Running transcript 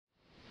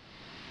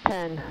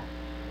10,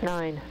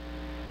 9,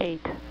 8,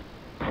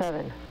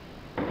 7,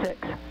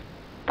 6,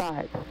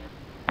 5,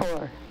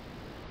 4,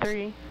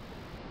 3,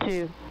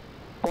 2,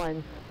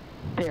 1,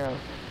 0.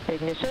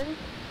 Ignition,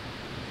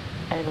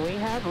 and we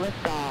have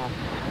liftoff.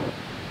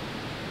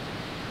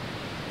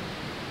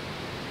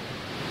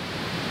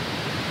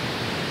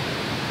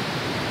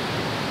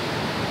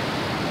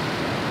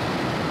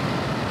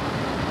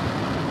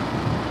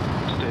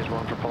 Stage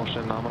 1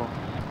 propulsion nominal.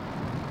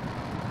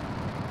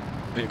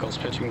 Vehicle's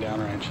pitching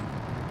downrange.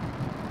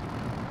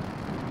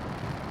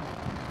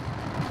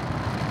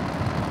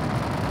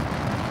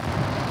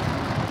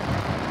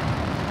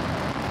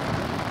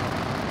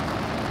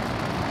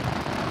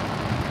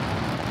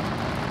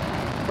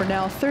 We're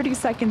now 30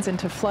 seconds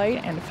into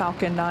flight, and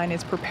Falcon 9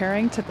 is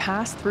preparing to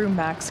pass through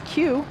max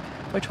Q,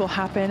 which will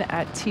happen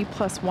at T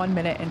plus 1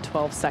 minute and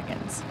 12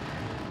 seconds.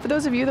 For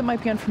those of you that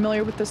might be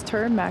unfamiliar with this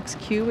term, max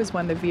Q is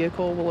when the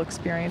vehicle will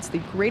experience the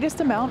greatest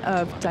amount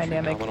of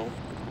dynamic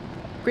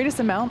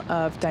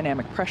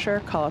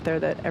pressure. Call out there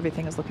that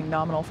everything is looking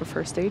nominal for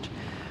first stage.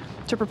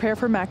 To prepare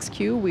for max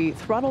Q, we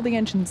throttle the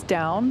engines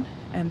down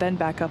and then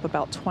back up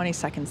about 20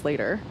 seconds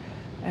later.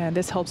 And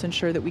this helps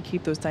ensure that we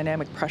keep those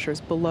dynamic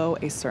pressures below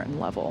a certain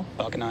level.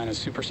 Falcon 9 is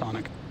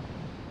supersonic.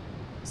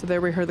 So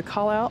there we heard the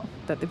call out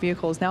that the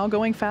vehicle is now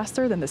going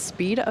faster than the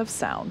speed of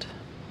sound.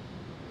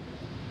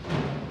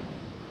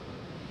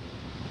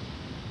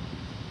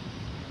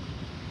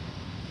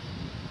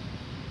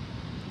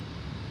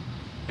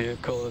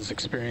 Vehicle is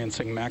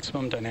experiencing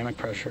maximum dynamic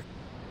pressure.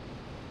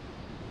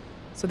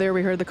 So there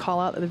we heard the call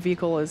out that the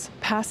vehicle is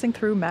passing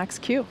through max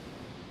Q.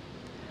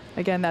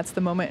 Again, that's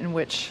the moment in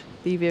which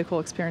the vehicle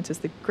experiences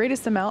the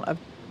greatest amount of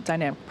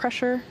dynamic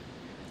pressure,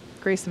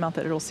 greatest amount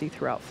that it'll see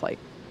throughout flight.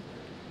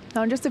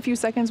 Now in just a few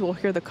seconds, we'll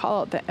hear the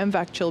call out that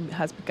MVAC chill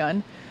has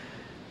begun.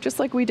 Just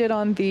like we did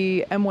on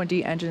the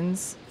M1D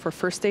engines for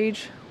first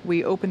stage,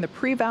 we open the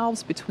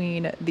pre-valves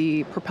between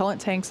the propellant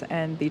tanks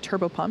and the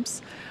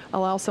turbopumps,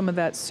 allow some of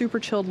that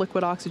super chilled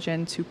liquid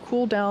oxygen to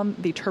cool down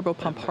the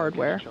turbopump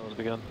hardware.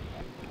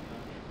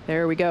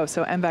 There we go,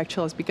 so MVAC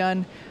chill has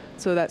begun.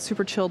 So that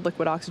super chilled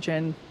liquid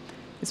oxygen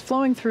is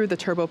flowing through the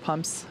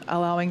turbopumps,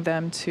 allowing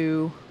them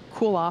to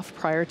cool off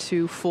prior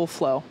to full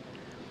flow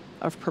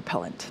of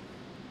propellant.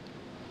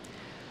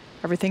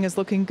 Everything is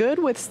looking good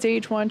with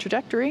stage 1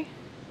 trajectory.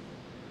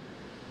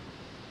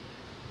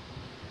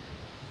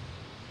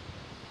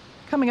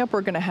 Coming up,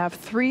 we're going to have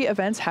 3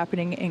 events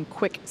happening in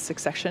quick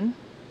succession.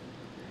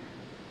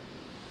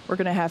 We're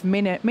going to have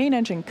main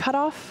engine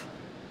cutoff,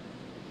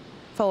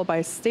 followed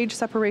by stage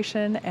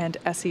separation and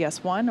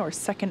SES1, or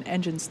second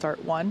engine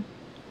start 1.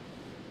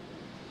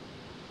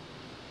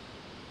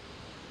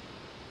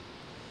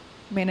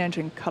 Main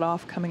engine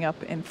cutoff coming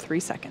up in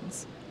 3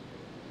 seconds.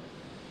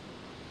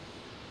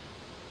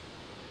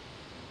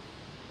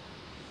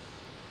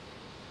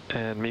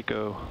 And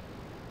MECO.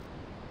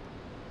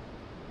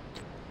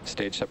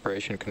 Stage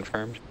separation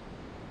confirmed.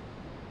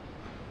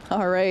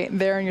 All right,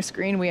 there on your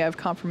screen we have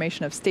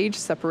confirmation of stage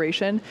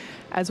separation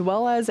as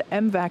well as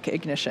MVAC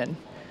ignition.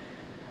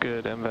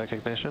 Good MVAC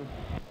ignition.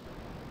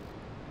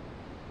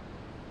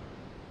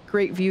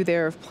 Great view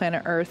there of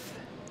planet Earth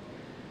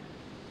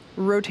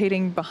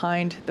rotating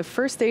behind the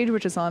first stage,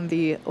 which is on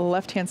the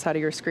left-hand side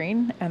of your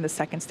screen, and the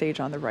second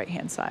stage on the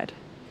right-hand side.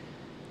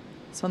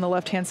 So on the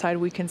left-hand side,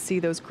 we can see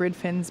those grid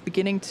fins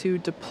beginning to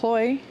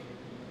deploy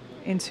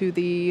into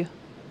the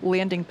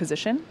landing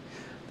position.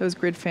 Those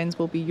grid fins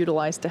will be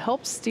utilized to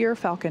help steer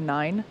Falcon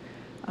 9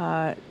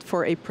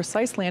 for a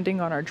precise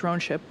landing on our drone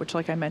ship, which,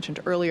 like I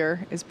mentioned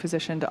earlier, is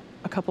positioned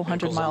a couple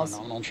hundred miles.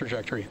 Nominal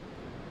trajectory.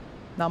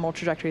 Nominal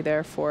trajectory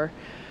there for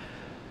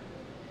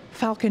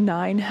Falcon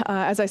 9.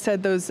 As I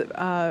said, those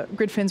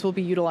grid fins will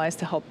be utilized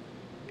to help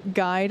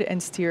guide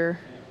and steer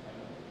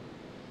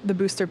the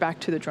booster back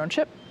to the drone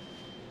ship.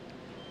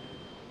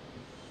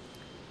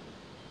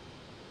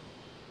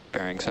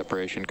 Bearing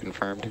separation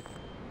confirmed.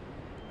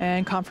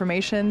 And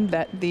confirmation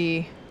that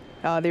there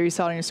you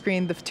saw it on your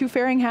screen, the 2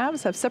 fairing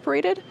halves have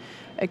separated,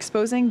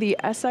 exposing the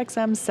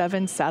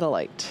SXM-7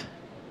 satellite.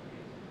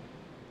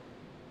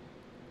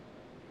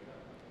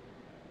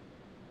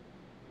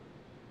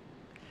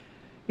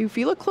 If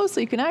you look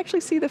closely, you can actually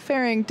see the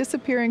fairing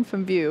disappearing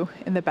from view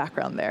in the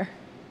background there.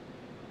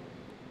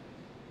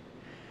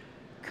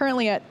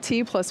 Currently at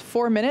T plus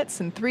 4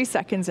 minutes and 3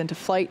 seconds into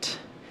flight,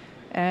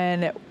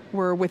 and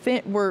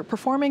we're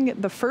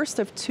performing the first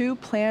of 2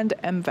 planned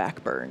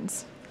MVAC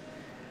burns.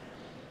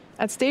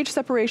 At stage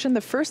separation,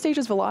 the first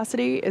stage's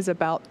velocity is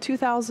about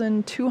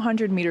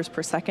 2,200 meters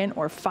per second,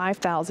 or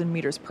 5,000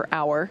 meters per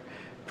hour,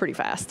 pretty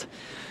fast.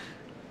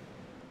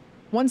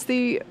 Once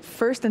the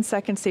first and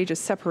second stages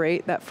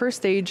separate, that first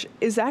stage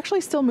is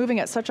actually still moving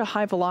at such a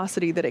high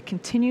velocity that it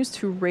continues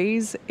to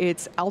raise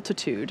its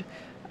altitude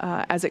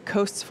as it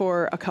coasts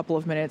for a couple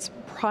of minutes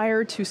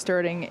prior to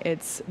starting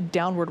its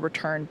downward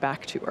return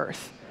back to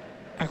Earth.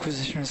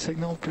 Acquisition of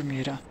signal,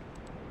 Bermuda.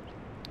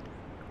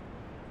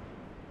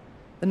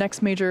 The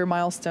next major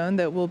milestone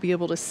that we'll be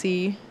able to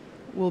see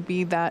will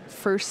be that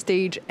first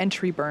stage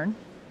entry burn.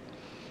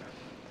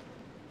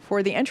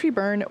 For the entry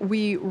burn,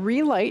 we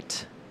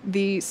relight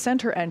the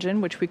center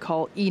engine, which we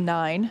call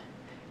E9,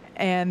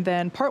 and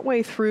then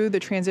partway through the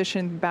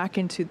transition back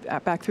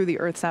through the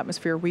Earth's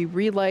atmosphere, we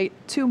relight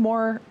two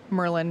more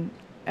Merlin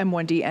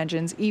M1D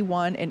engines,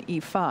 E1 and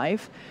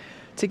E5,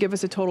 to give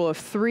us a total of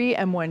 3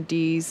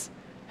 M1Ds,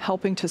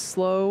 helping to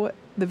slow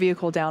the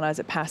vehicle down as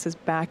it passes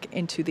back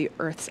into the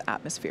Earth's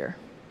atmosphere.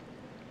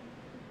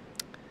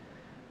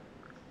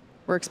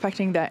 We're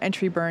expecting that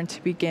entry burn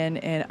to begin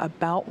in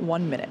about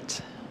 1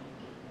 minute.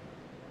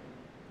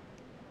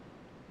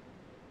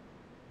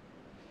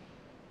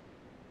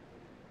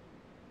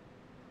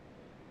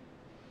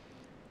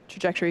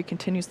 Trajectory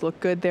continues to look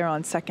good there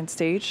on second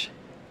stage,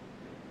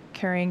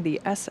 carrying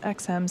the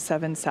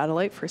SXM-7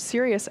 satellite for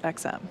Sirius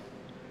XM.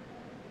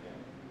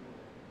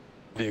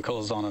 Vehicle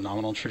is on a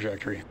nominal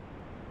trajectory.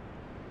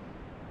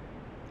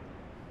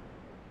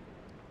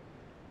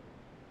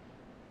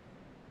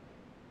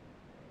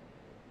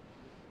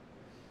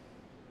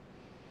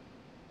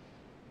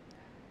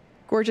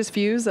 Gorgeous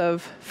views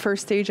of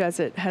first stage as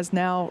it has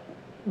now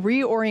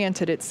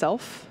reoriented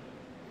itself,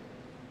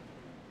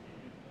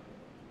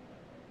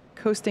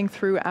 coasting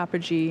through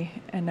apogee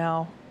and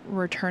now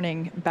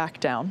returning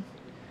back down.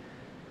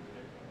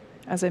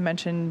 As I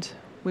mentioned,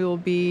 we will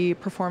be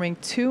performing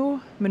 2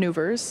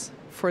 maneuvers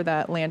for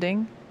that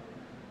landing.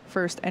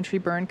 First, entry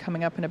burn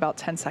coming up in about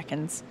 10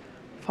 seconds,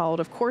 followed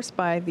of course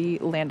by the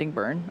landing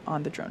burn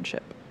on the drone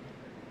ship.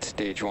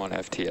 Stage 1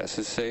 FTS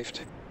is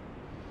safed.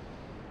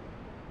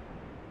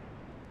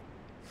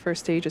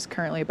 First stage is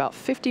currently about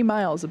 50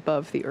 miles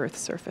above the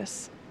Earth's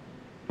surface.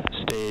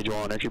 Stage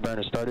 1 entry burn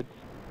has started.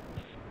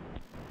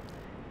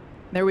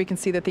 There we can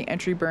see that the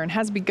entry burn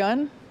has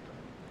begun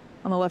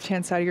on the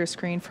left-hand side of your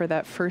screen for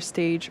that first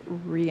stage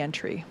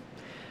re-entry.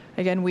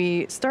 Again,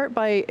 we start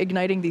by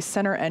igniting the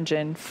center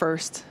engine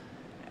first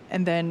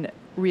and then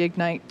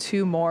reignite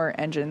 2 more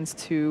engines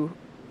to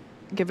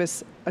give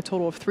us a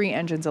total of 3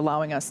 engines,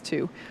 allowing us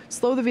to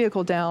slow the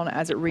vehicle down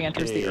as it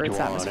re-enters the Earth's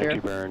atmosphere.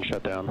 Entry burn,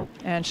 shut down.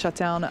 And shut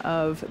down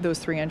of those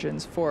 3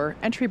 engines for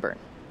entry burn.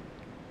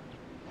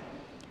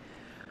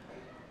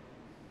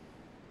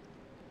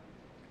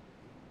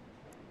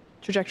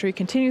 Trajectory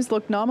continues to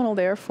look nominal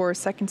there for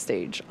second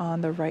stage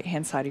on the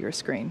right-hand side of your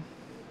screen.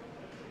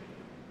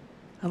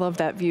 I love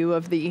that view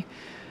of the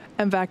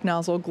MVAC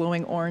nozzle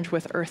glowing orange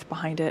with Earth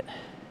behind it.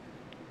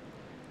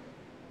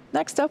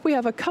 Next up, we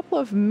have a couple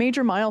of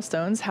major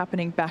milestones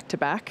happening back to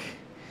back.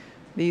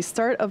 The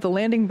start of the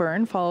landing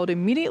burn followed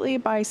immediately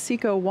by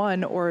SECO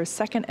 1, or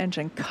second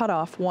engine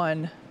cutoff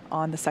 1,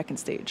 on the second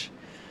stage.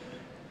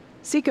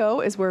 SECO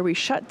is where we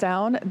shut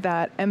down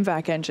that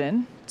MVAC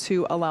engine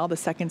to allow the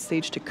second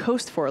stage to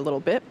coast for a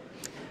little bit.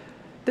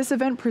 This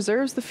event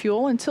preserves the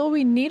fuel until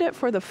we need it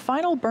for the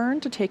final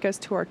burn to take us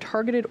to our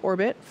targeted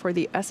orbit for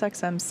the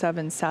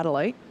SXM-7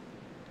 satellite.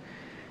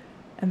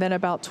 And then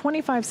about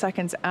 25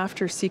 seconds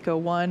after SECO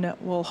 1,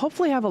 we'll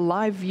hopefully have a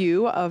live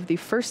view of the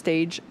first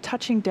stage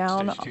touching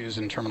down. Stage 2 is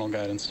in terminal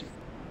guidance.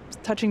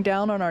 Touching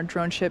down on our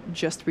drone ship,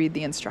 just read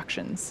the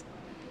instructions.